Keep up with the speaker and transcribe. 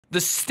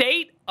The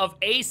state of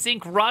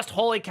async Rust.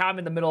 Holy cow, I'm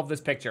in the middle of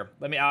this picture.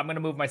 I'm going to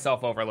move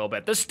myself over a little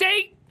bit. The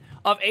state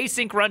of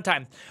async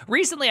runtime.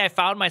 Recently, I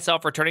found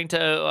myself returning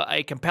to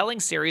a compelling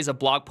series of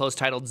blog posts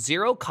titled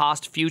Zero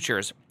Cost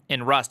Futures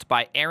in Rust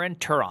by Aaron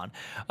Turon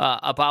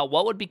about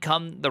what would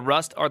become the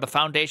Rust or the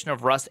foundation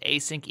of Rust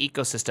async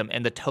ecosystem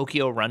and the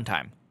Tokyo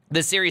runtime.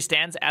 This series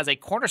stands as a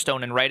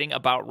cornerstone in writing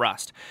about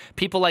Rust.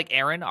 People like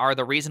Aaron are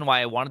the reason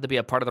why I wanted to be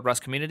a part of the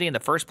Rust community in the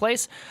first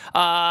place.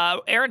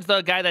 Aaron's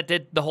the guy that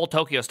did the whole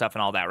Tokyo stuff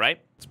and all that, right?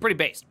 It's pretty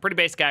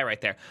based guy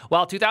right there.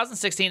 While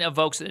 2016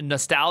 evokes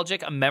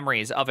nostalgic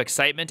memories of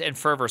excitement and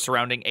fervor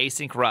surrounding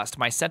async Rust,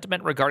 my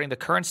sentiment regarding the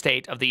current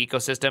state of the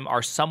ecosystem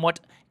are somewhat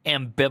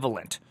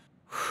ambivalent.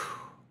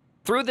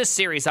 Through this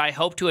series, I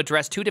hope to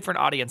address two different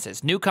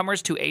audiences: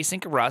 newcomers to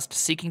async Rust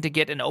seeking to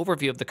get an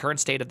overview of the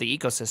current state of the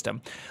ecosystem,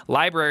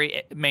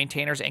 library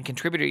maintainers and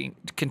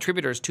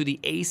contributors to the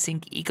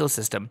async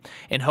ecosystem,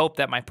 in hope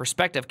that my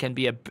perspective can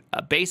be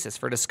a basis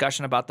for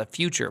discussion about the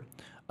future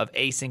of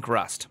async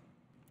Rust.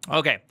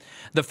 Okay,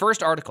 the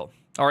first article.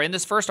 In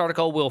this first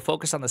article, we'll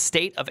focus on the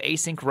state of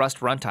async Rust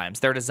runtimes,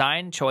 their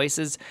design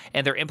choices,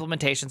 and their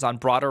implementations on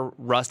broader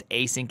Rust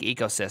async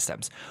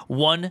ecosystems.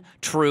 One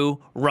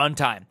true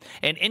runtime.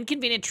 An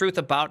inconvenient truth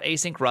about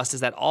async Rust is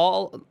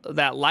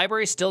that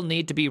libraries still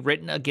need to be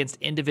written against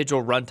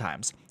individual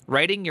runtimes.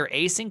 Writing your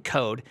async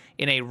code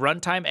in a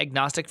runtime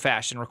agnostic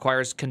fashion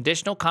requires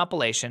conditional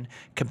compilation,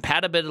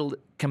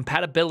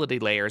 compatibility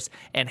layers,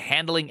 and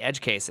handling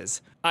edge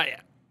cases.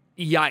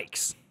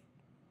 Yikes.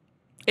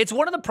 It's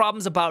one of the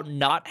problems about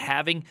not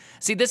having...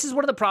 See, this is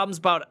one of the problems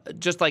about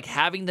just like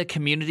having the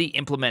community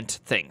implement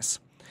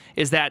things.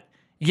 Is that,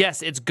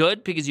 yes, it's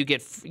good because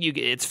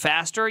it's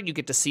faster. You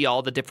get to see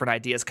all the different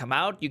ideas come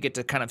out. You get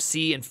to kind of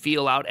see and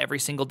feel out every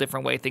single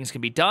different way things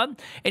can be done.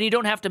 And you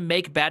don't have to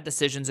make bad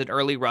decisions in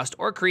early Rust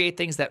or create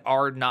things that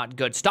are not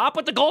good. Stop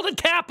with the golden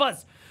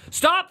kappas!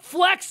 Stop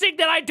flexing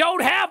that I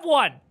don't have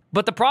one!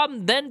 But the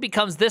problem then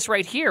becomes this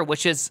right here,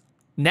 which is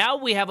now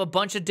we have a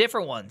bunch of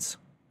different ones.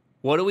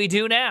 What do we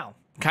do now?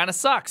 Kind of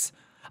sucks.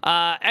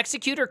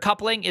 Executor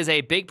coupling is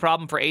a big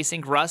problem for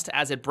async Rust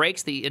as it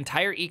breaks the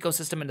entire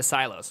ecosystem into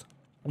silos.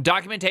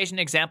 Documentation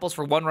examples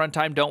for one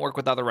runtime don't work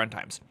with other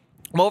runtimes.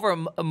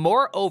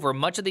 Moreover,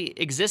 much of the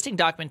existing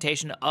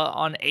documentation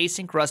on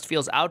async Rust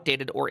feels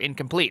outdated or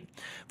incomplete.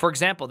 For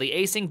example, the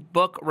async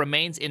book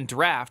remains in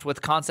draft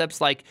with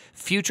concepts like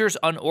futures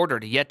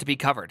unordered yet to be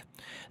covered.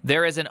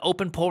 There is an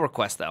open pull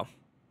request, though.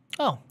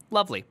 Oh,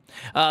 lovely.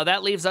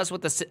 That leaves us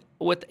with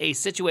a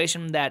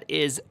situation that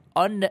is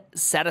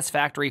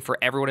unsatisfactory for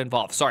everyone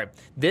involved. Sorry,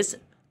 this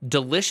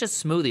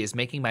delicious smoothie is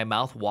making my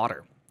mouth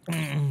water.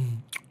 I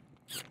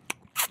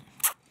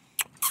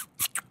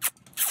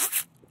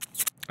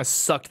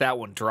sucked that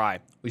one dry.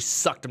 We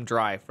sucked them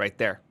dry right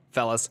there,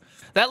 fellas.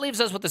 That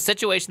leaves us with a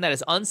situation that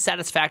is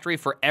unsatisfactory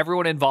for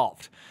everyone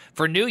involved.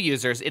 For new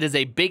users, it is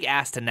a big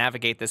ask to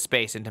navigate this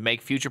space and to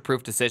make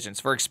future-proof decisions.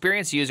 For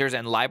experienced users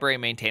and library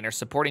maintainers,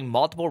 supporting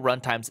multiple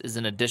runtimes is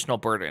an additional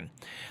burden.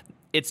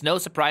 It's no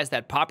surprise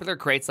that popular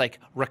crates like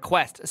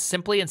Request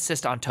simply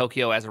insist on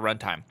Tokyo as a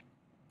runtime.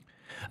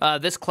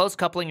 This close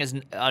coupling is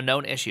a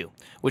known issue,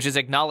 which is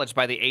acknowledged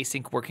by the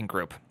Async Working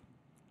Group.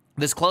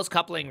 This close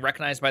coupling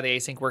recognized by the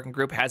Async Working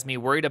Group has me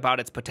worried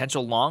about its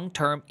potential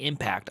long-term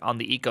impact on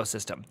the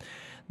ecosystem.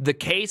 The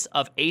case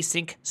of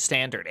Async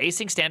Standard.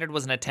 Async Standard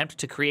was an attempt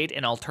to create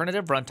an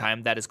alternative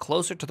runtime that is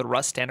closer to the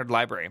Rust standard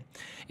library.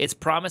 Its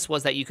promise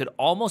was that you could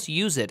almost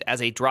use it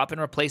as a drop-in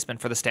replacement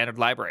for the standard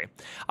library.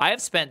 I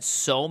have spent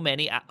so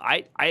many,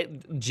 I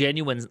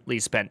genuinely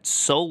spent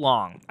so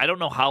long, I don't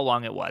know how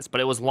long it was,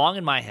 but it was long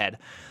in my head,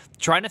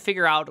 trying to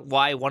figure out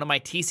why one of my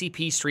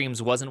TCP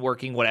streams wasn't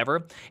working,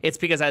 whatever. It's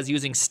because I was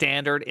using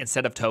standard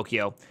instead of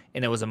Tokyo,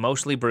 and it was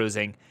emotionally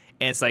bruising.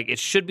 And it's like, it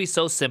should be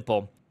so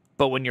simple.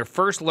 But when you're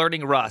first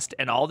learning Rust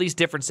and all these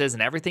differences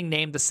and everything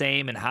named the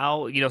same and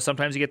how,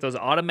 sometimes you get those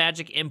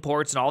automagic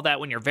imports and all that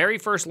when you're very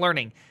first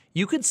learning,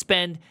 you could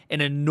spend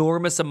an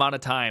enormous amount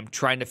of time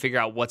trying to figure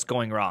out what's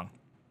going wrong.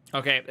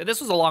 Okay, this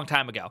was a long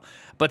time ago,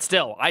 but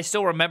still, I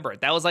still remember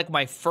it. That was like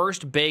my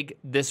first big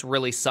this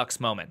really sucks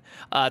moment.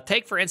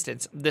 Take, for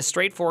instance, this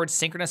straightforward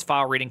synchronous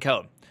file reading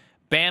code.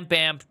 Bam,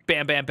 bam,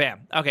 bam, bam,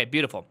 bam. Okay,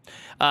 beautiful.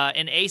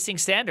 In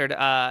async standard,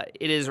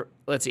 it is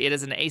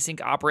an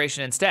async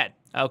operation instead.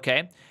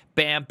 Okay,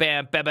 bam,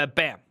 bam, bam, bam,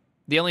 bam.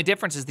 The only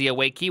difference is the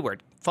await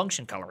keyword.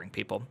 Function coloring,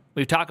 people.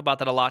 We talk about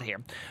that a lot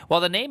here.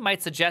 While the name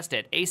might suggest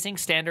it, async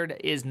standard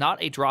is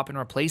not a drop-in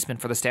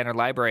replacement for the standard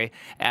library,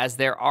 as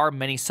there are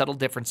many subtle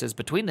differences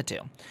between the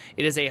two.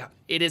 It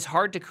is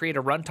hard to create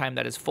a runtime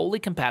that is fully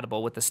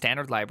compatible with the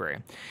standard library.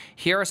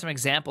 Here are some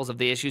examples of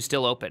the issues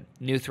still open.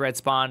 New thread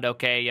spawned.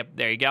 Okay, yep,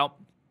 there you go.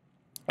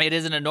 It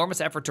is an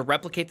enormous effort to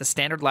replicate the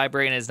standard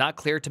library, and it is not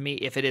clear to me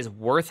if it is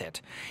worth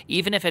it.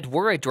 Even if it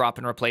were a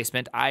drop-in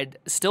replacement, I'd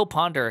still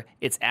ponder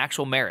its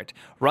actual merit.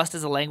 Rust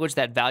is a language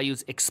that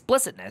values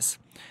explicitness.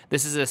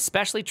 This is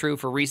especially true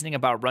for reasoning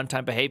about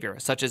runtime behavior,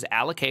 such as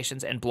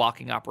allocations and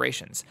blocking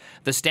operations.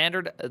 The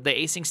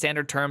async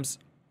standard terms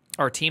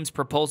our team's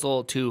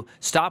proposal to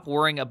stop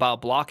worrying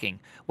about blocking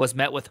was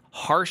met with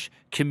harsh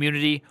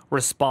community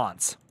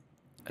response.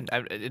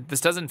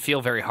 This doesn't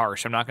feel very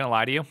harsh, I'm not going to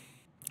lie to you.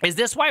 Is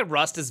this why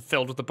Rust is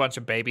filled with a bunch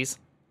of babies?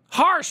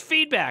 Harsh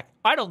feedback.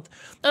 I don't...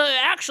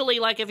 actually,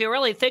 like, if you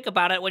really think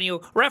about it, when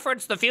you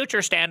reference the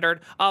future standard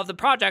of the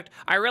project,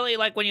 I really,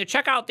 like, when you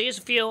check out these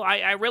few,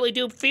 I really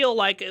do feel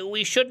like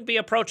we shouldn't be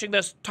approaching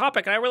this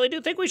topic, and I really do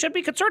think we should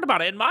be concerned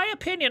about it. In my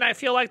opinion, I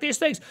feel like these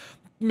things...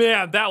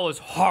 Man, that was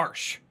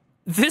harsh.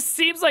 This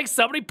seems like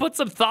somebody put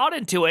some thought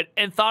into it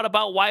and thought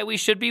about why we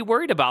should be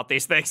worried about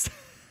these things.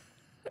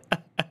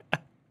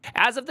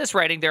 As of this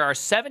writing, there are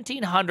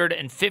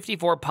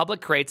 1,754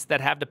 public crates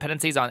that have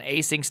dependencies on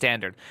Async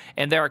standard,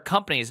 and there are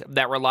companies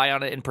that rely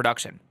on it in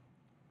production.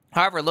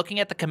 However, looking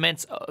at the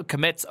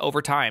commits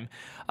over time,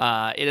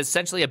 it is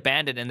essentially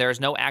abandoned and there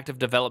is no active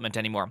development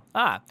anymore.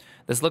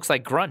 This looks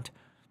like Grunt.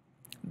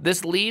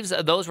 This leaves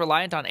those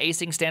reliant on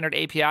Async standard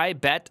API,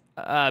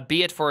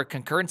 be it for a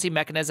concurrency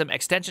mechanism,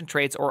 extension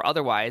traits, or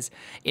otherwise,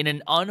 in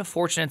an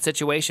unfortunate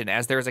situation,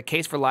 as there is a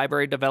case for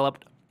library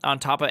developed on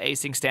top of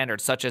Async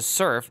standard, such as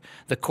Surf.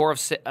 The core of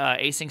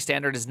Async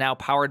standard is now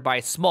powered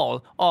by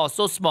small,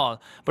 so small,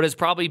 but it's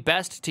probably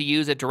best to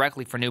use it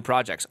directly for new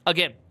projects.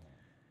 Again,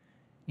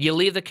 you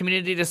leave the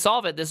community to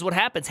solve it. This is what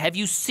happens. Have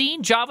you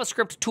seen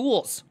JavaScript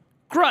tools?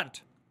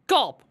 Grunt,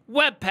 Gulp,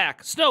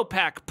 Webpack,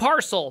 Snowpack,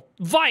 Parcel,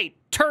 Vite,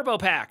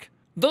 TurboPack.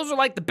 Those are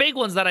like the big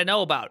ones that I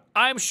know about.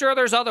 I'm sure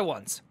there's other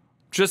ones.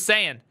 Just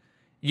saying.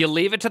 You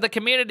leave it to the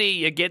community,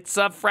 you get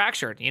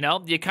fractured, you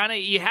know?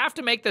 You have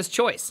to make this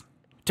choice.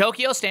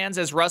 Tokyo stands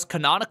as Rust's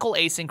canonical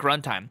async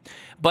runtime,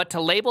 but to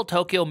label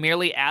Tokyo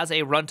merely as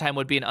a runtime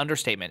would be an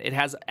understatement. It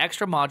has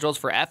extra modules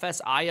for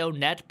FSIO,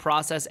 net,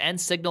 process, and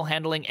signal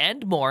handling,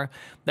 and more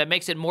that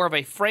makes it more of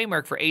a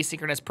framework for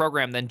asynchronous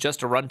program than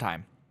just a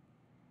runtime.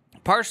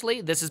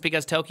 Partially, this is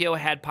because Tokyo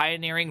had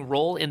pioneering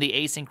role in the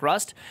async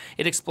Rust.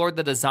 It explored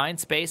the design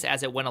space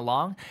as it went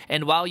along,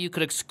 and while you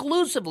could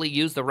exclusively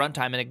use the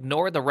runtime and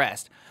ignore the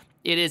rest,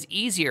 it is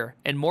easier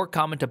and more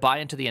common to buy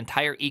into the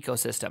entire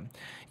ecosystem.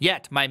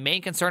 Yet, my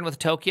main concern with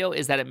Tokyo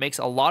is that it makes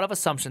a lot of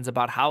assumptions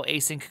about how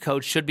async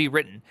code should be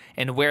written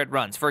and where it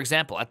runs. For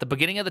example, at the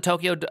beginning of the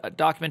Tokyo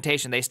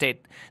documentation, they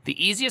state,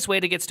 the easiest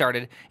way to get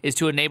started is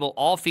to enable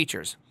all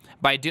features.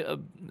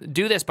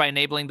 Do this by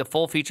enabling the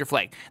full feature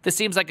flag. This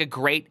seems like a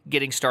great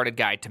getting started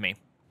guide to me.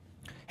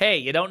 Hey,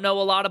 you don't know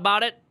a lot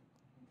about it?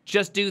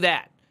 Just do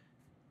that.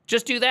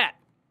 Just do that.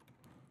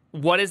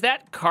 What is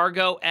that?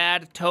 Cargo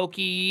add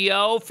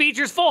Tokyo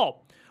features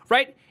full,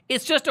 right?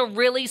 It's just a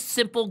really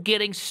simple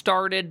getting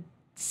started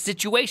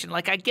situation.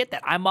 Like, I get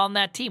that. I'm on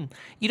that team.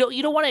 You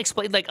don't want to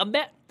explain, like,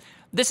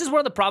 this is one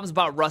of the problems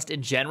about Rust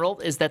in general,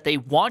 is that they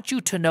want you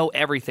to know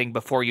everything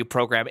before you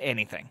program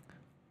anything.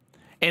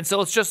 And so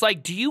it's just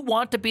like, do you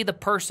want to be the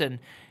person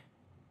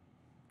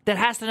that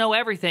has to know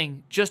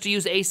everything just to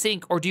use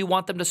async, or do you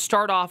want them to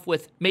start off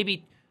with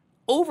maybe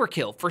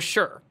overkill for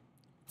sure?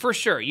 For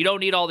sure, you don't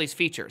need all these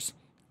features.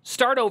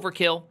 Start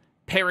overkill,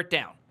 pare it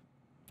down.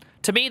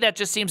 To me, that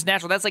just seems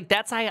natural.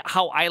 That's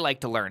how I like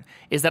to learn,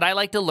 is that I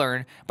like to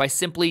learn by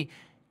simply,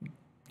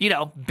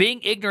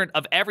 being ignorant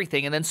of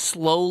everything and then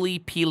slowly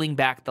peeling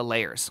back the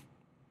layers.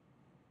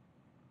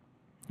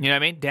 You know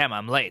what I mean? Damn,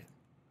 I'm late.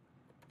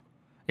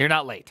 You're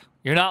not late.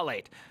 You're not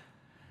late.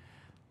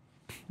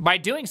 By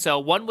doing so,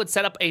 one would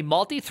set up a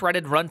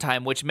multi-threaded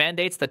runtime which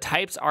mandates the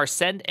types are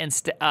send and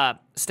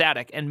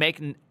static and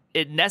make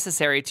it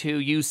necessary to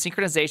use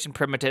synchronization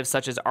primitives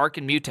such as arc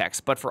and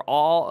mutex, but for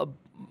all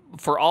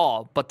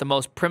but the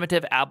most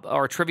primitive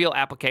or trivial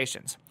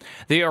applications.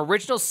 The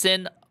original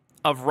sin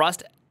of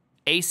Rust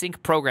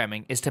async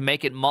programming is to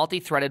make it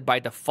multi-threaded by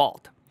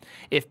default.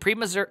 If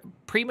premature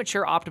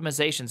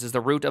optimizations is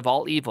the root of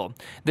all evil,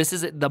 this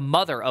is the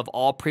mother of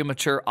all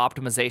premature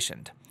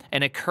optimization,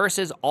 and it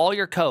curses all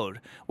your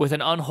code with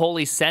an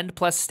unholy send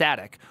plus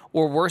static,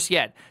 or worse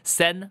yet,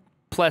 send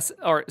plus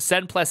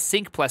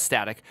sync plus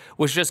static,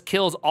 which just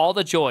kills all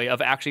the joy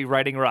of actually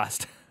writing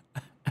Rust.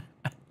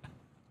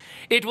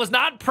 It was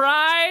not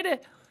pride.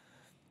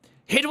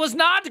 It was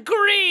not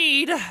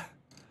greed.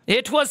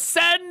 It was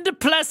send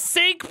plus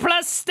sync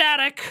plus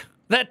static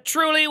that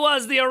truly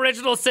was the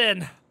original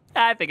sin.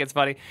 I think it's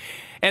funny.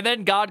 And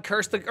then God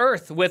cursed the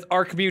earth with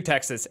arc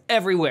mutexes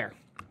everywhere.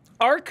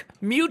 Arc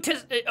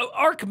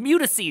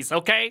mutices,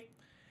 okay?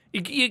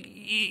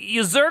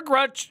 You Zerg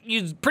rush,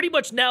 you pretty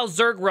much now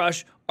Zerg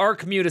rush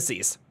arc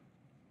mutices.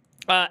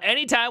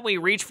 Anytime we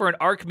reach for an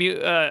arc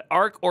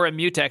or a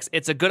mutex,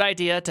 it's a good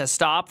idea to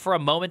stop for a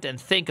moment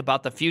and think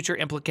about the future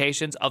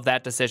implications of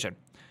that decision.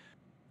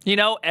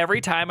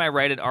 Every time I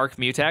write an arc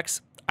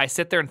mutex, I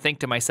sit there and think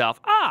to myself,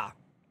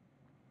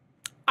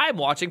 I'm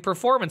watching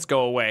performance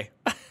go away.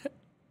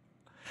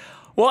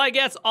 Well, I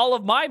guess all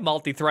of my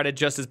multi-threaded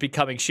just is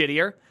becoming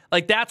shittier.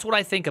 Like, that's what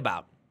I think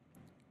about.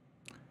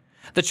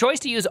 The choice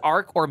to use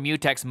Arc or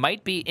Mutex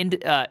might be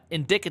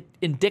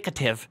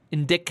indicative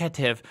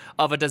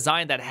of a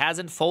design that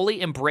hasn't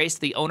fully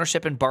embraced the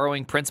ownership and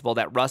borrowing principle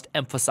that Rust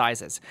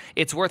emphasizes.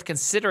 It's worth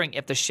considering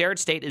if the shared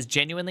state is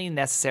genuinely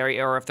necessary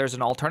or if there's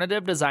an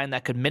alternative design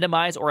that could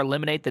minimize or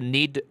eliminate the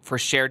need for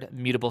shared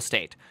mutable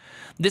state.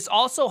 This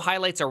also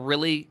highlights a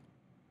really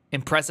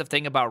impressive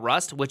thing about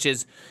Rust, which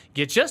is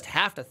you just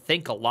have to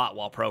think a lot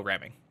while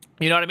programming.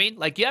 You know what I mean?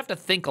 Like, you have to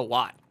think a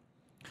lot.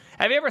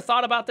 Have you ever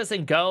thought about this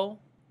in Go?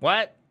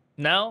 What?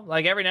 No?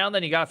 Like, every now and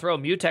then you gotta throw a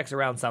mutex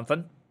around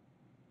something.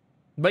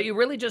 But you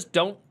really just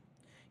don't,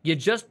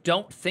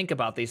 think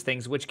about these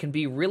things, which can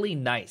be really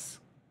nice.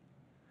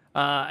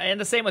 And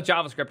the same with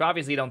JavaScript.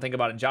 Obviously, you don't think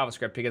about it in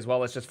JavaScript because, well,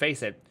 let's just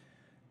face it.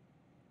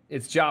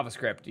 It's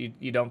JavaScript.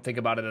 You don't think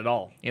about it at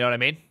all. You know what I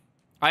mean?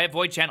 I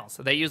avoid channels.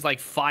 They use like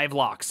 5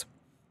 locks.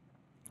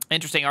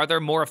 Interesting. Are there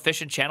more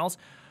efficient channels?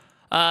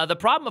 The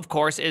problem, of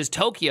course, is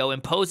Tokyo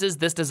imposes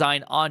this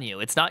design on you.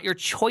 It's not your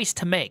choice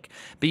to make.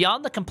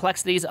 Beyond the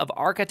complexities of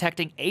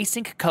architecting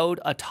async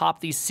code atop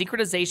these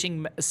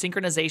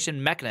synchronization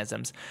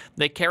mechanisms,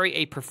 they carry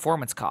a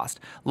performance cost.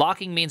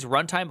 Locking means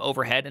runtime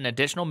overhead and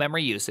additional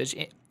memory usage.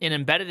 In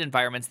embedded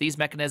environments, these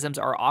mechanisms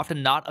are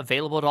often not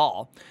available at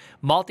all.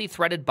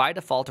 Multi-threaded by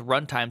default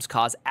runtimes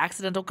cause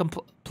accidental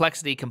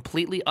complexity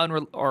completely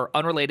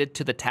unrelated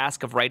to the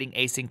task of writing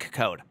async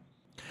code.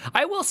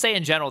 I will say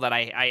in general that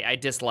I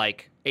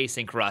dislike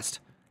async Rust.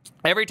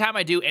 Every time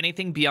I do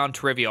anything beyond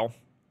trivial,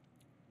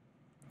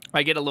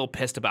 I get a little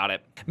pissed about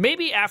it.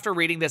 Maybe after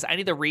reading this, I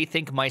need to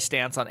rethink my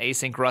stance on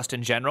async Rust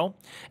in general,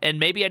 and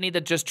maybe I need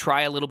to just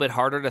try a little bit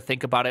harder to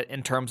think about it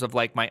in terms of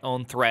like my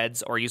own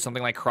threads, or use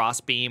something like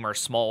Crossbeam or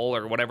Smol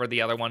or whatever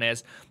the other one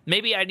is.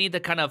 Maybe I need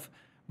to kind of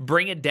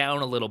bring it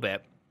down a little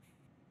bit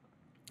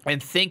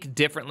and think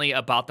differently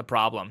about the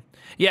problem.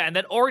 Yeah, and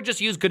then, or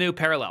just use GNU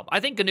Parallel. I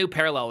think GNU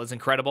Parallel is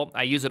incredible.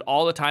 I use it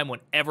all the time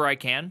whenever I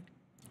can.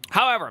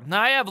 However,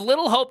 I have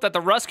little hope that the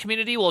Rust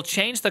community will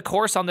change the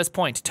course on this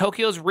point.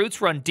 Tokyo's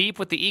roots run deep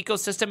with the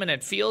ecosystem, and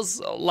it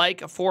feels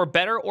like, for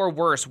better or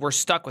worse, we're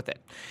stuck with it.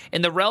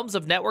 In the realms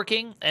of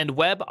networking and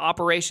web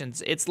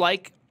operations, it's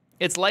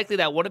likely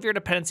that one of your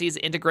dependencies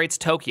integrates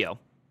Tokyo.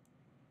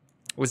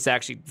 Was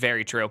actually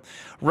very true.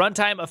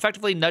 Runtime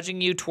effectively nudging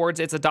you towards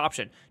its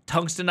adoption.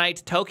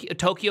 Tungstenite,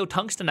 Tokyo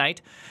Tungstenite.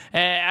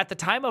 At the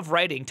time of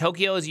writing,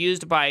 Tokyo is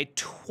used by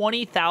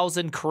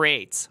 20,000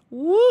 creates.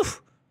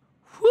 Woof!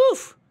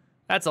 Woof!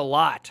 That's a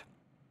lot.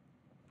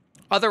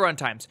 Other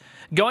runtimes.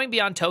 Going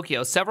beyond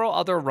Tokyo, several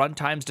other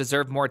runtimes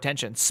deserve more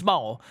attention.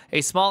 Smol,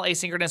 a small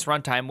asynchronous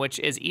runtime which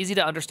is easy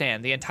to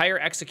understand. The entire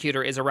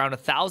executor is around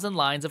 1,000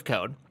 lines of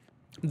code.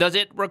 Does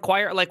it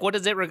require, like, what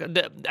does it,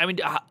 I mean,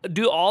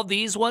 do all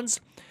these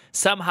ones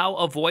somehow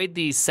avoid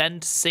the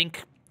send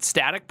sync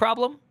static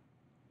problem?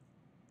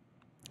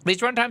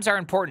 These runtimes are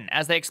important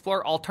as they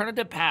explore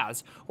alternative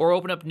paths or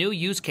open up new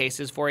use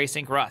cases for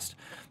async Rust.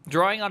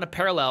 Drawing on a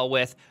parallel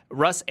with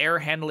Rust's error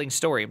handling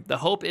story, the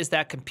hope is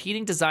that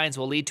competing designs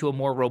will lead to a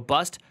more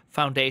robust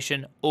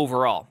foundation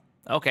overall.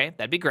 Okay,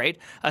 that'd be great.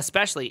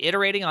 Especially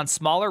iterating on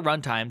smaller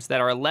runtimes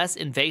that are less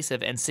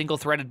invasive and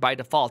single-threaded by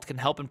default can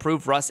help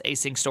improve Rust's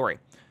async story.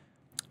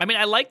 I mean,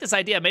 I like this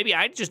idea. Maybe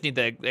I just need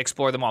to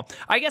explore them all.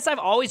 I guess I've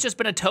always just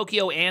been a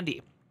Tokyo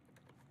Andy.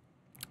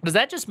 Does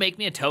that just make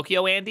me a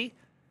Tokyo Andy?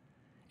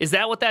 Is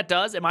that what that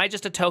does? Am I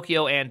just a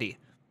Tokyo Andy?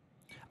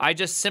 I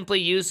just simply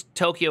use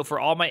Tokyo for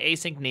all my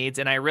async needs,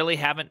 and I really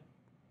haven't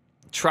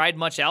tried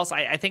much else.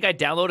 I think I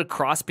downloaded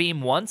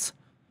Crossbeam once.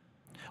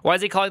 Why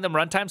is he calling them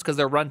runtimes? Because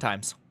they're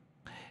runtimes.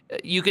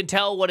 You can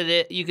tell what it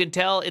is. You can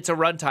tell it's a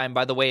runtime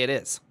by the way it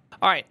is.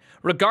 All right.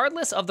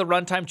 Regardless of the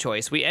runtime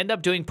choice, we end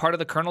up doing part of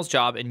the kernel's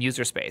job in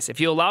user space. If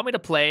you allow me to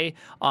play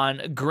on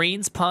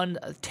Greenspun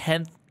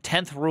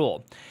 10th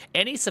rule,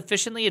 any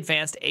sufficiently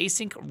advanced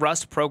async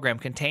Rust program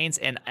contains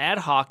an ad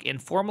hoc,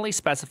 informally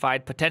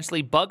specified,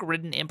 potentially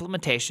bug-ridden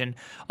implementation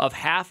of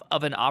half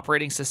of an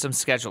operating system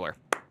scheduler.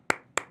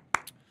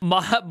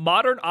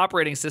 Modern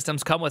operating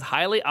systems come with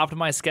highly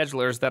optimized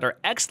schedulers that are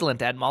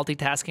excellent at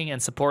multitasking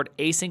and support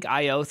async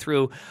I/O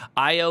through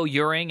I/O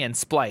Uring and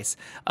Splice.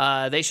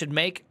 They should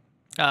make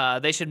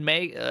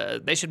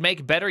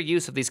better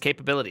use of these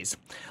capabilities.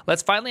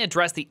 Let's finally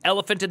address the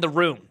elephant in the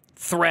room: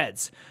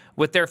 threads.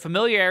 With their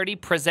familiarity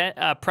present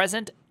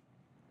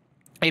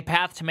a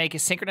path to make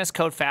asynchronous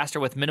code faster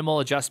with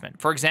minimal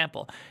adjustment. For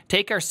example,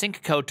 take our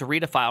sync code to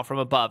read a file from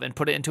above and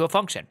put it into a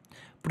function.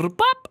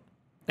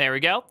 There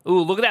we go.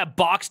 Ooh, look at that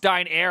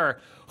Boxstein error.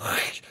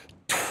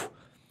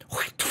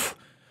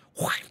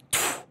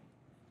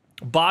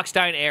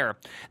 Boxstein error.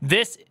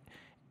 This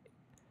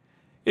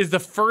is the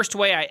first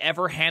way I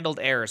ever handled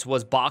errors,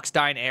 was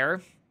Boxstein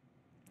error.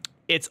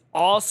 It's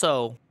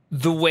also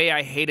the way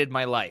I hated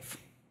my life.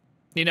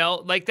 You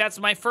know, like, that's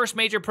my first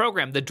major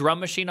program, the drum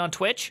machine on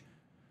Twitch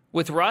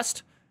with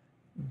Rust.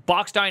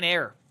 Boxstein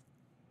error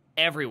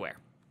everywhere.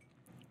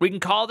 We can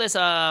call this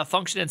a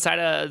function inside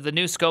of the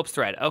new scopes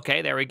thread.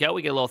 Okay, there we go.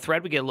 We get a little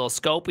thread. We get a little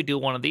scope. We do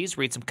one of these.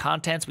 Read some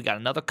contents. We got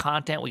another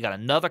content. We got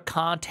another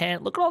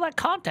content. Look at all that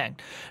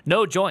content.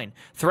 No join.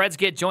 Threads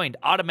get joined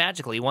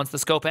automatically once the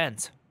scope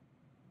ends.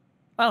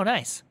 Oh,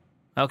 nice.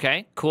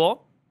 Okay,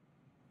 cool.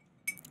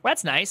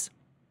 That's nice.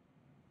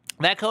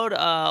 That code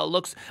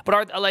looks,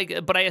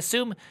 but I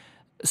assume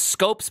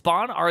scope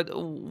spawn are.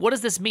 What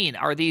does this mean?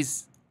 Are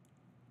these?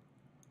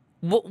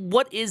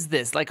 What is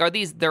this? Like, are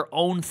these their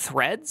own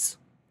threads?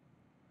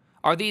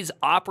 Are these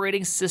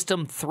operating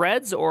system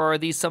threads, or are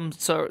these some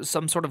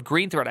sort of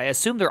green thread? I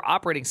assume they're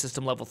operating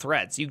system level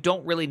threads. You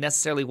don't really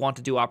necessarily want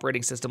to do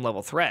operating system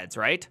level threads,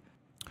 right?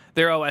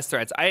 They're OS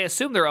threads. I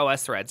assume they're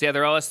OS threads. Yeah,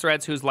 they're OS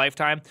threads whose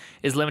lifetime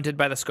is limited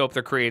by the scope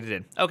they're created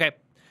in. Okay.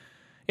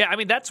 Yeah, I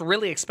mean, that's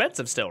really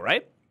expensive still,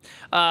 right?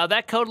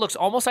 That code looks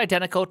almost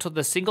identical to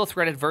the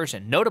single-threaded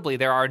version. Notably,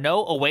 there are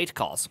no await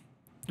calls.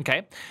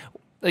 Okay.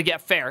 Yeah,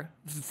 fair.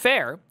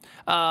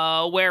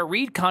 Where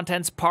read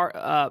contents part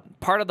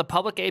of the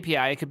public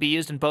API could be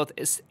used in both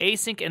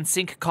async and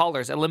sync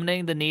callers,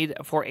 eliminating the need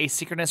for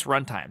asynchronous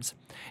runtimes.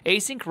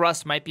 Async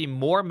Rust might be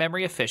more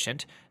memory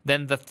efficient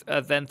than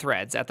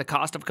threads at the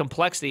cost of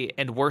complexity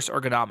and worse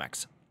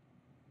ergonomics.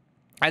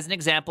 As an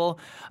example,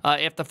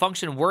 if the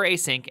function were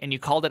async and you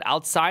called it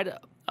outside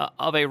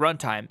of a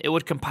runtime, it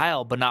would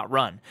compile but not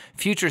run.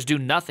 Futures do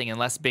nothing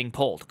unless being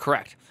pulled.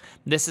 Correct.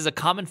 This is a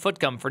common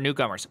footgum for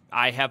newcomers.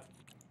 I have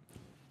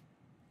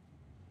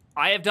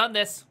done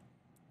this.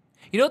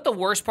 You know what the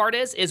worst part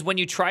is? Is when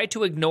you try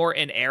to ignore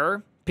an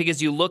error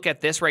because you look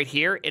at this right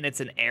here and it's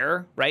an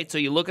error, right? So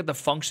you look at the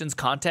function's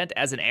content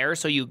as an error.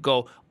 So you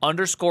go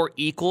underscore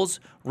equals,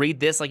 read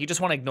this. Like, you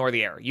just want to ignore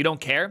the error. You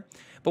don't care.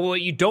 But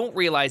what you don't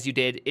realize you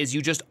did is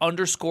you just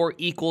underscore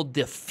equaled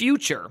the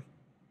future.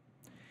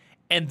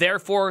 And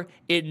therefore,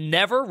 it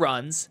never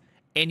runs.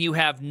 And you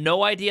have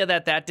no idea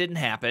that that didn't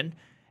happen.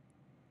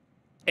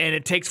 And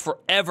it takes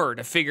forever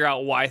to figure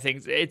out why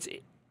things...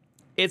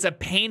 It's a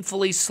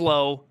painfully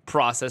slow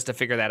process to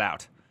figure that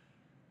out.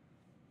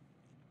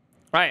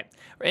 Right.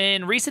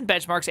 In recent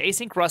benchmarks,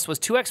 async Rust was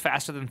 2x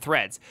faster than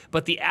threads,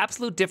 but the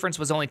absolute difference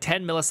was only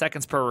 10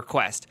 milliseconds per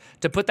request.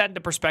 To put that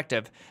into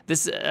perspective,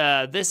 this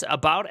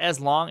about as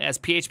long as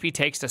PHP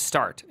takes to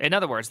start. In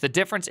other words, the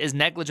difference is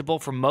negligible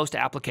for most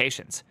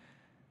applications.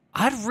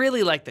 I'd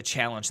really like to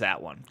challenge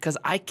that one, because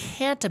I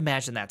can't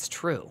imagine that's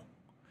true.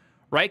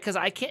 Right? Because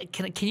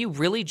can you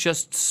really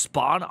just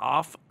spawn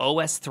off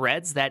OS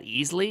threads that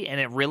easily, and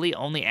it really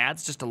only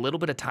adds just a little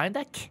bit of time?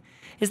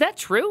 Is that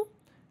true?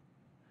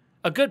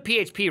 A good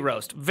PHP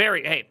roast.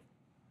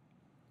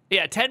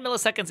 Yeah, 10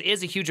 milliseconds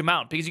is a huge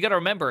amount, because you got to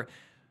remember,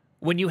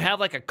 when you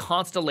have like a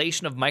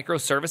constellation of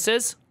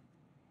microservices,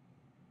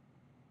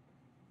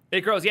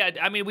 it grows. Yeah,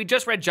 I mean, we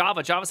just read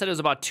Java. Java said it was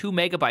about 2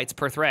 megabytes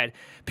per thread.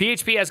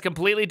 PHP has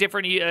completely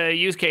different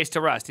use case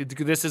to Rust.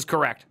 This is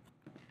correct.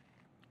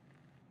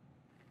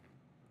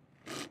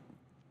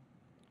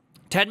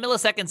 10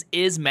 milliseconds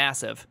is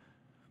massive.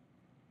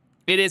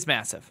 It is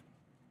massive.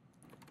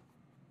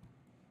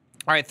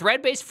 All right,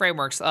 thread-based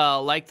frameworks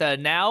like the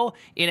now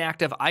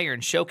inactive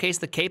Iron showcase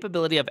the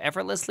capability of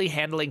effortlessly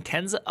handling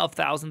tens of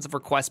thousands of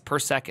requests per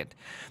second.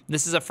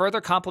 This is further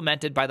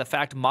complemented by the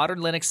fact modern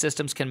Linux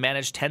systems can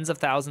manage tens of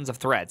thousands of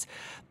threads.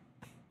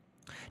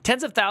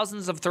 Tens of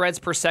thousands of threads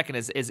per second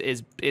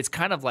is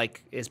kind of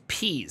like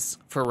peas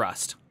for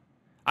Rust.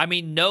 I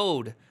mean,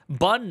 Node,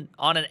 Bun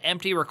on an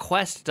empty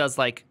request does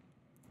like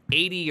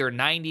 80 or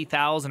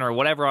 90,000 or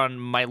whatever on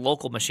my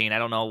local machine. I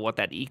don't know what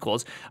that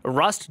equals.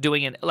 Rust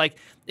doing it, like,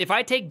 if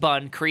I take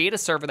Bun, create a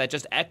server that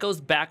just echoes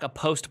back a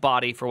post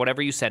body for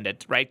whatever you send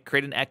it, right?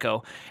 Create an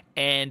echo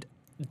and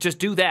just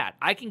do that.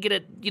 I can get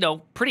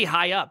it, pretty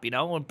high up,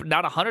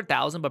 not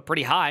 100,000, but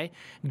pretty high.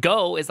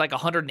 Go is like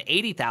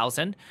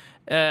 180,000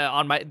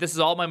 on this is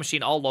all my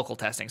machine, all local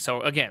testing. So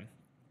again,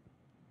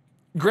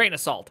 grain of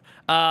salt.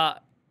 And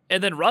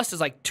then Rust is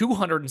like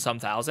 200 and some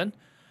thousand.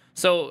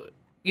 So,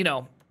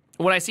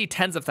 when I see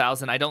tens of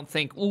thousands, I don't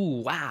think,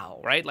 ooh, wow,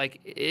 right?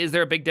 Like, is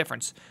there a big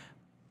difference?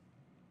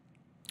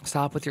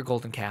 Stop with your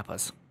golden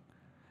kappas.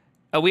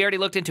 We already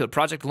looked into it.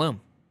 Project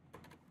Loom.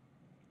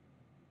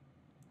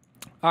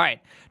 All right.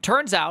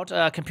 Turns out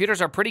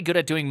computers are pretty good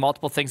at doing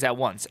multiple things at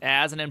once.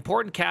 As an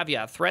important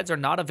caveat, threads are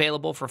not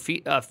available for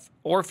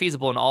or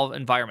feasible in all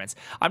environments.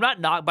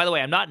 By the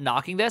way, I'm not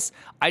knocking this.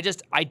 I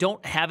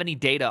don't have any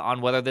data on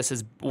whether this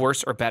is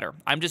worse or better.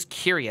 I'm just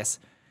curious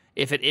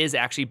if it is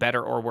actually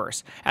better or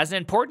worse. As an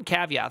important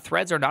caveat,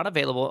 threads are not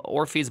available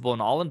or feasible in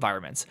all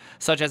environments,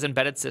 such as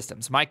embedded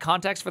systems. My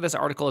context for this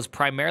article is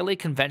primarily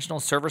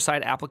conventional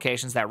server-side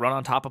applications that run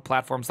on top of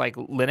platforms like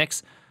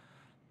Linux,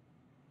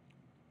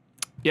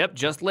 Yep,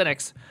 just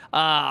Linux.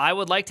 I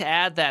would like to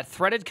add that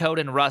threaded code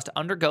in Rust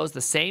undergoes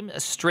the same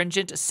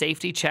stringent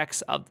safety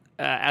checks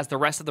as the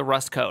rest of the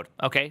Rust code.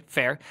 Okay,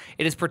 fair.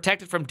 It is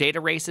protected from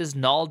data races,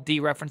 null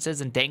dereferences,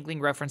 and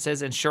dangling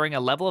references, ensuring a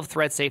level of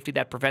thread safety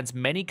that prevents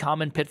many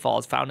common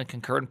pitfalls found in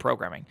concurrent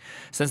programming.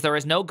 Since there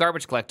is no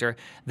garbage collector,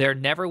 there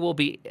never will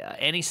be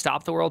any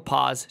stop the world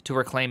pause to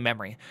reclaim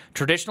memory.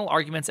 Traditional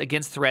arguments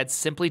against threads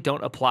simply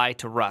don't apply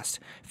to Rust.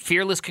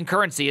 Fearless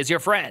concurrency is your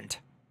friend.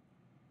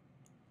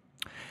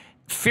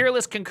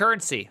 Fearless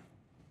concurrency.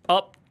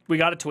 Oh, we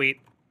got a tweet.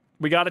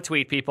 We got a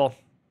tweet, people.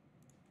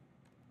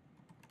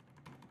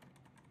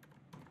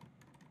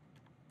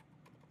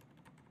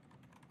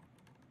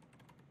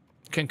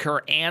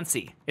 Concur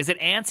ANSI. Is it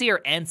ANSI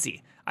or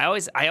ANSI? I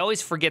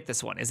always forget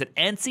this one. Is it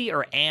ANSI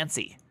or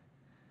ANSI?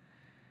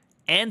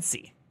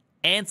 ANSI.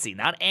 ANSI,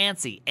 not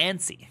ANSI.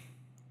 ANSI.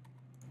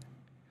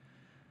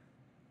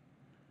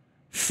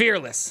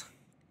 Fearless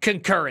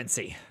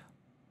concurrency.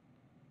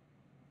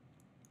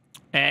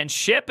 And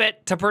ship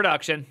it to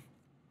production.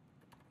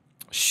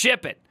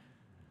 Ship it.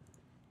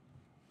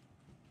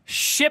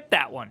 Ship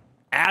that one.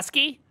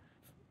 ASCII?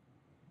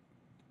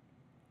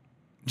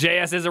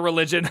 JS is a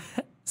religion.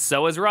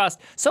 So is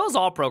Rust. So is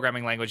all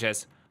programming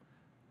languages.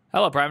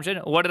 Hello,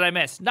 Primegen. What did I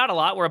miss? Not a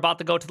lot. We're about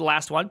to go to the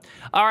last one.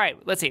 All right,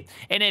 let's see.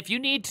 And if you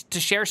need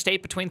to share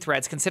state between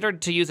threads, consider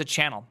to use a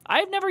channel.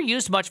 I've never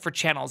used much for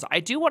channels.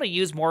 I do want to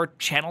use more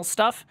channel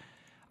stuff.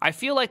 I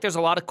feel like there's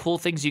a lot of cool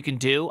things you can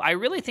do. I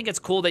really think it's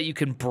cool that you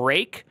can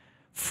break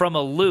from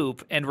a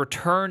loop and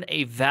return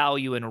a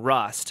value in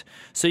Rust.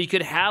 So you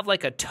could have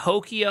like a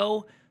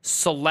Tokyo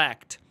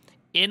select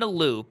in a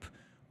loop,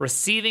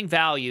 receiving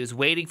values,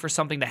 waiting for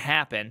something to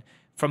happen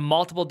from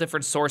multiple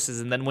different sources,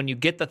 and then when you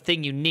get the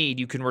thing you need,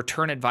 you can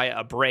return it via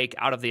a break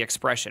out of the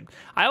expression.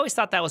 I always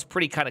thought that was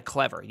pretty kind of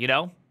clever, you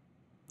know?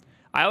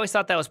 I always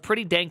thought that was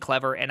pretty dang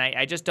clever, and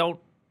I just don't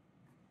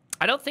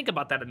think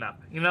about that enough.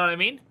 You know what I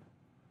mean?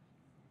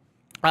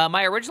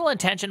 My original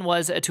intention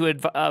was to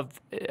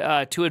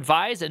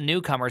advise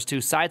newcomers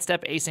to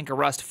sidestep async or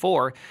Rust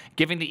 4,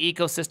 giving the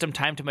ecosystem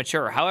time to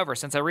mature. However,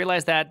 since I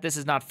realized that this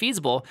is not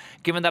feasible,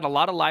 given that a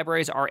lot of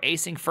libraries are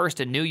async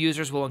first and new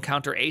users will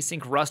encounter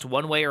async Rust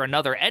one way or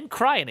another and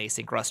cry in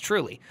async Rust,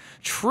 truly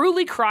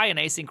cry in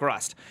async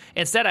Rust.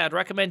 Instead, I would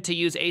recommend to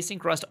use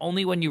async Rust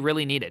only when you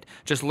really need it.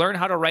 Just learn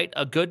how to write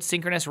a good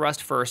synchronous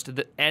Rust first,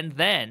 and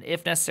then,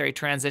 if necessary,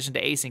 transition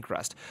to async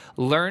Rust.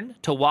 Learn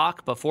to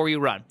walk before you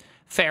run.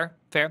 Fair.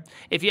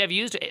 If you have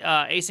used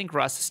async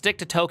Rust, stick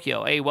to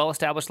Tokyo, a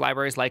well-established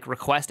libraries like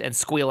Request and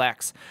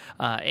SquealX.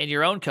 In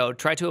your own code,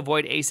 try to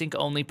avoid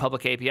async-only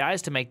public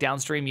APIs to make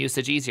downstream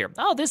usage easier.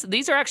 Oh,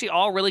 these are actually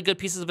all really good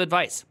pieces of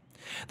advice.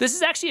 This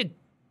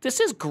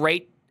is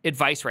great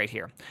advice right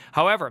here.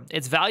 However,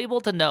 it's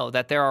valuable to know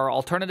that there are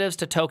alternatives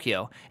to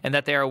Tokyo and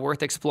that they are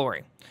worth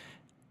exploring.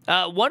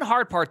 One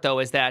hard part, though,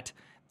 is that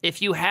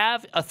if you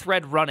have a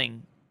thread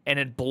running and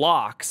it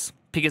blocks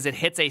because it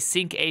hits a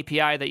sync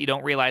API that you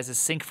don't realize is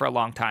sync for a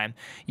long time,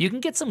 you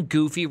can get some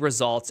goofy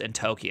results in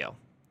Tokyo,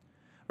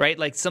 right?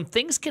 Like some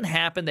things can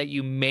happen that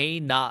you may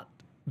not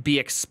be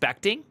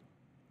expecting,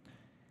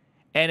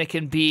 and it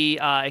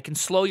can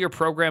slow your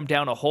program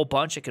down a whole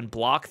bunch. It can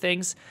block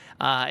things.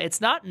 It's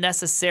not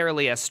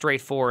necessarily as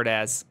straightforward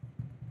as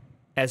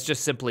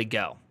just simply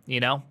go, you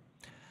know?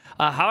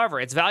 However,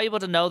 it's valuable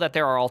to know that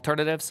there are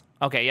alternatives.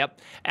 Okay, yep.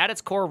 At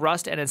its core,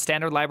 Rust and its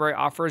standard library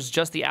offers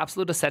just the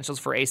absolute essentials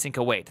for async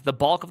await. The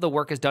bulk of the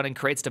work is done in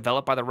crates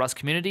developed by the Rust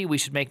community. We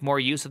should make more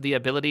use of the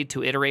ability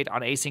to iterate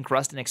on async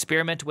Rust and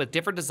experiment with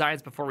different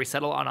designs before we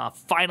settle on a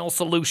final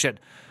solution.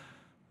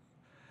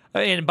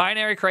 In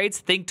binary crates,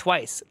 think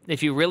twice.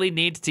 If you really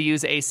need to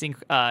use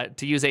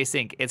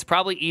async, it's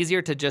probably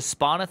easier to just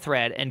spawn a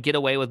thread and get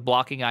away with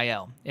blocking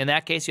I/O. In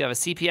that case, you have a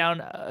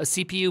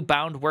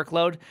CPU-bound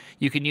workload.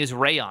 You can use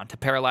Rayon to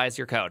parallelize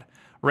your code.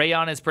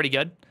 Rayon is pretty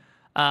good.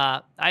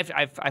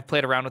 I've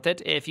played around with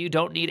it. If you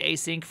don't need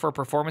async for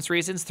performance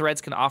reasons,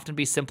 threads can often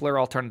be simpler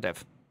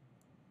alternative.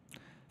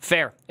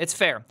 Fair. It's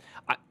fair.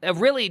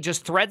 Really,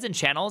 just threads and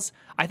channels.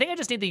 I think I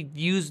just need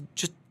to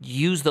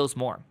use those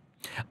more.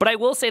 But I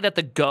will say that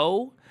the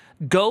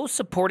Go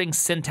supporting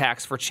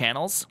syntax for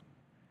channels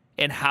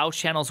and how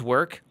channels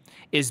work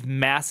is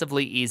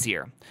massively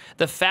easier.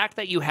 The fact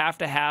that you have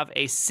to have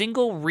a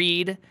single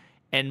read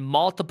and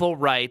multiple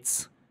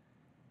writes,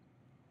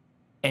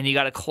 and you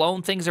got to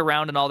clone things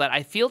around and all that,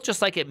 I feel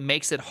just like it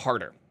makes it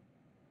harder.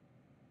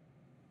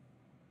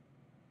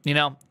 You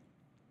know?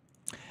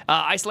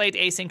 Isolate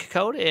async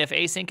code. If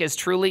async is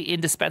truly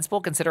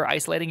indispensable, consider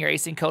isolating your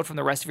async code from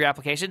the rest of your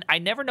application. I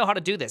never know how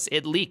to do this.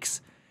 It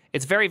leaks.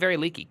 It's very, very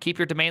leaky. Keep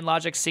your domain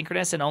logic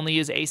synchronous and only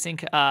use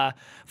async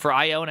for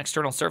I/O and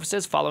external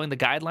services. Following the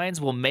guidelines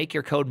will make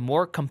your code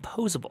more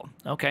composable.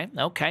 Okay.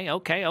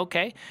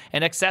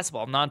 And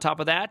accessible. And on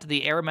top of that,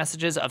 the error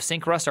messages of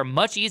sync Rust are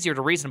much easier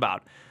to reason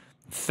about.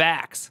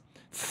 Facts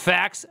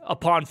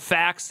upon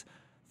facts.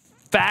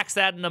 Facts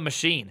that in a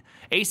machine.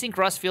 Async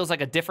Rust feels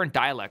like a different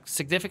dialect,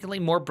 significantly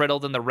more brittle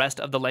than the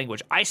rest of the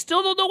language. I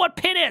still don't know what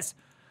pin is.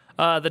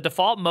 The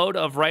default mode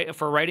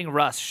for writing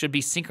Rust should be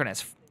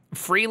synchronous.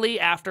 freely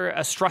after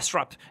a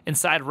struct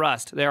inside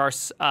Rust. There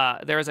is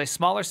a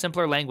smaller,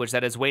 simpler language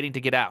that is waiting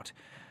to get out.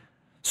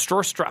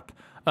 Strup.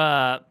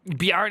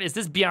 Bjarn, is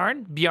this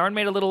Bjarn? Bjarn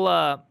made a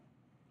little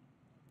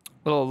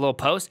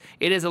post.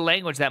 It is a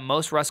language that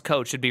most Rust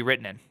code should be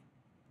written in.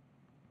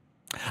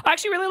 I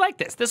actually really like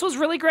this. This was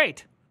really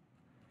great.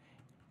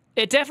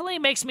 It definitely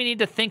makes me need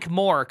to think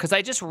more because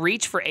I just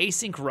reach for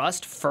async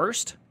Rust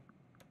first.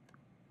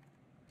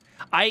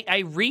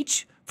 I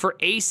reach for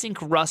async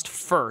Rust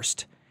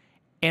first,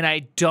 and I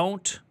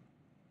don't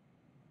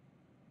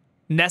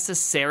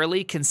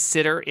necessarily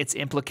consider its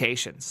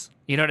implications.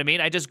 You know what I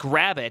mean? I just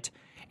grab it,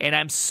 and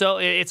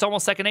it's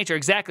almost second nature.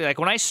 Exactly. Like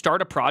when I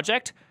start a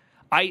project,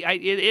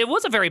 it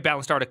was a very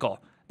balanced article.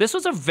 This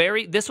was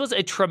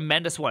a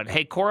tremendous one.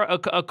 Hey,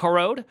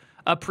 Corrode,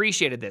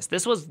 appreciated this.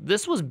 This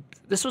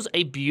was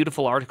a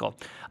beautiful article.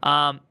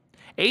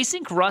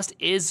 Async Rust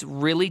is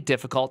really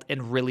difficult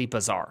and really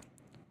bizarre.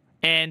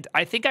 And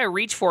I think I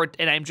reach for it,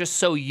 and I'm just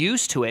so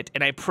used to it,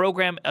 and I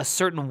program a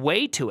certain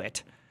way to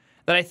it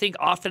that I think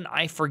often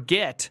I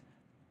forget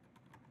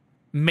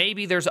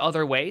maybe there's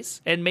other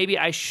ways, and maybe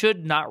I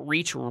should not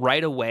reach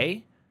right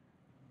away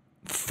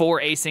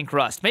for async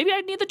Rust. Maybe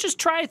I need to just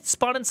try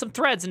spawning some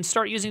threads and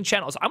start using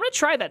channels. I'm going to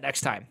try that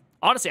next time.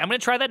 Honestly, I'm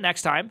going to try that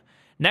next time.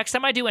 Next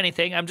time I do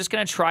anything, I'm just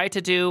going to try to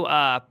do,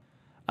 I'm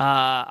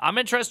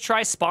going to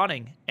try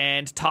spawning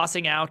and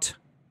tossing out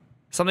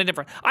something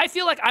different. I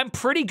feel like I'm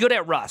pretty good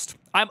at Rust.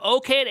 I'm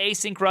okay at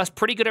async Rust,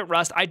 pretty good at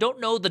Rust. I don't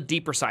know the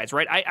deeper sides,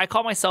 right? I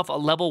call myself a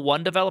level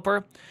 1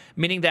 developer,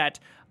 meaning that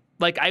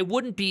like I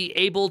wouldn't be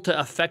able to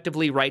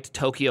effectively write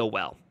Tokyo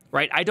well,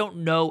 right? I don't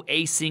know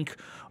async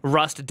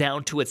Rust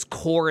down to its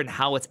core and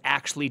how it's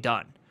actually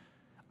done.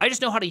 I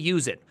just know how to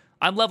use it.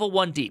 I'm level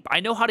 1 deep. I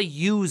know how to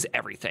use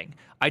everything.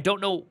 I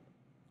don't know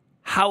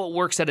how it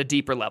works at a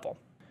deeper level.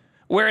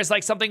 Whereas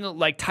like something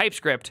like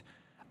TypeScript,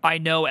 I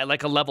know at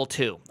like a level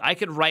 2. I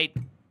could write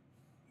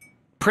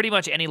pretty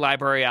much any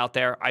library out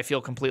there. I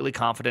feel completely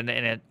confident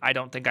in it. I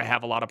don't think I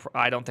have a lot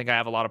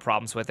of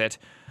problems with it.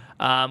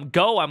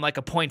 Go, I'm like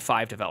a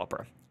 0.5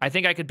 developer. I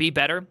think I could be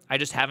better. I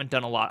just haven't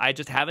done a lot. I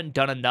just haven't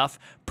done enough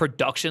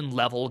production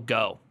level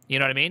Go. You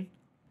know what I mean?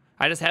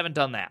 I just haven't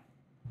done that.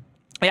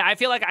 Yeah, I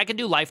feel like I can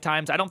do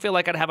lifetimes. I don't feel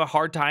like I'd have a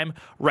hard time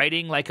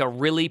writing like a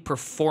really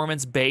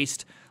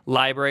performance-based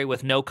library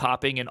with no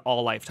copying in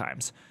all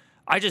lifetimes.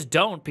 I just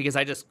don't because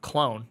I just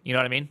clone. You know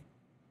what I mean?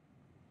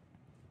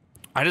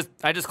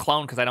 I just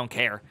clone because I don't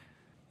care.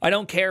 I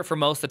don't care for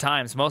most of the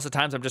times. Most of the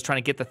times I'm just trying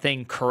to get the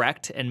thing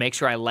correct and make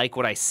sure I like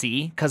what I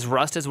see, because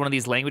Rust is one of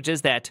these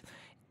languages that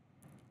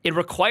it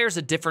requires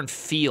a different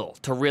feel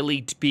to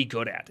really be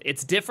good at.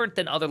 It's different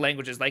than other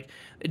languages. Like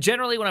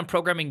generally when I'm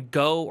programming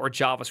Go or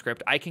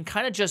JavaScript, I can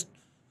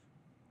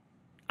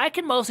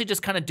mostly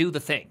just kind of do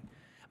the thing.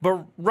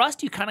 But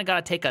Rust, you kind of got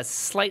to take a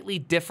slightly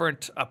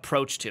different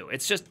approach to.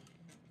 It's just,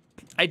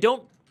 I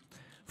don't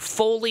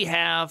fully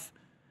have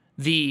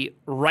the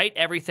write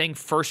everything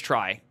first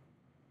try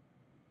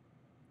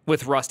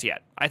with Rust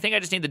yet. I think I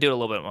just need to do it a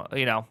little bit more,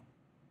 you know.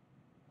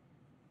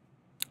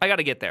 I got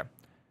to get there.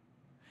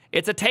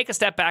 It's a take a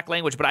step back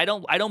language, but I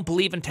don't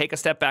believe in take a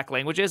step back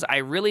languages. I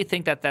really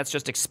think that that's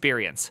just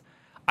experience.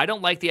 I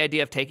don't like the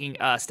idea of taking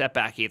a step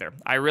back either.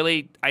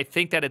 I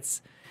think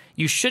that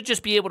you should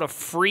just be able to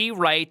free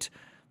write,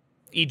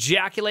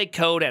 ejaculate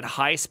code at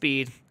high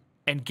speed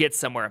and get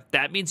somewhere.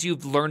 That means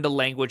you've learned a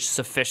language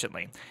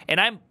sufficiently. And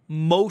I'm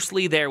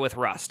mostly there with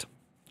Rust.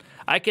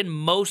 I can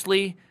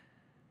mostly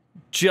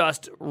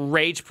just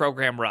rage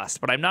program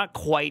Rust, but I'm not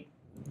quite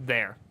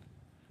there.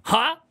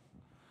 Huh?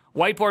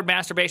 Whiteboard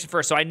masturbation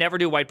first. So I never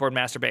do whiteboard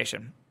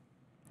masturbation.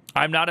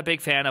 I'm not a big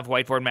fan of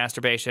whiteboard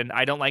masturbation.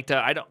 I don't like to,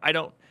 I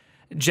don't,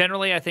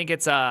 generally I think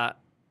that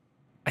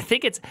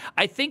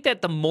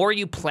the more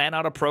you plan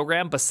out a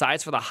program,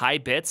 besides for the high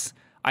bits,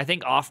 I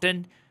think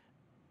often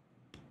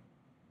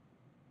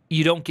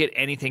you don't get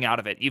anything out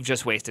of it. You've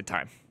just wasted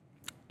time.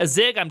 A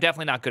Zig, I'm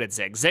definitely not good at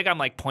Zig. Zig, I'm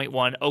like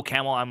 0.1.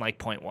 OCaml, I'm like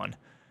 0.1.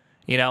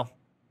 You know?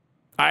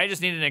 I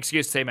just need an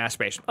excuse to say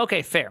masturbation.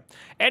 Okay, fair.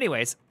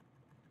 Anyways.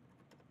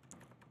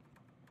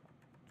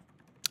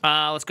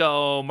 Let's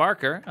go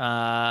marker.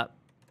 I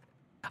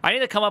need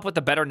to come up with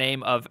a better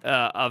name of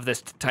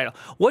this title.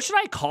 What should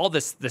I call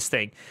this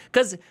thing?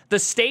 Because the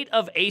state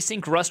of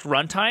async Rust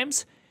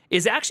runtimes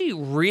is actually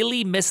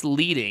really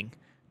misleading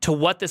to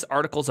what this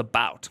article's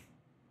about.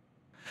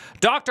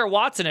 Dr.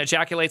 Watson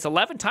ejaculates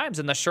 11 times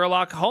in the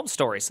Sherlock Holmes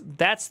stories.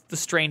 That's the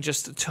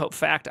strangest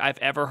fact I've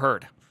ever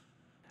heard.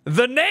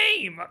 The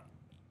name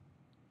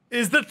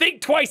is the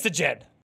think twice again.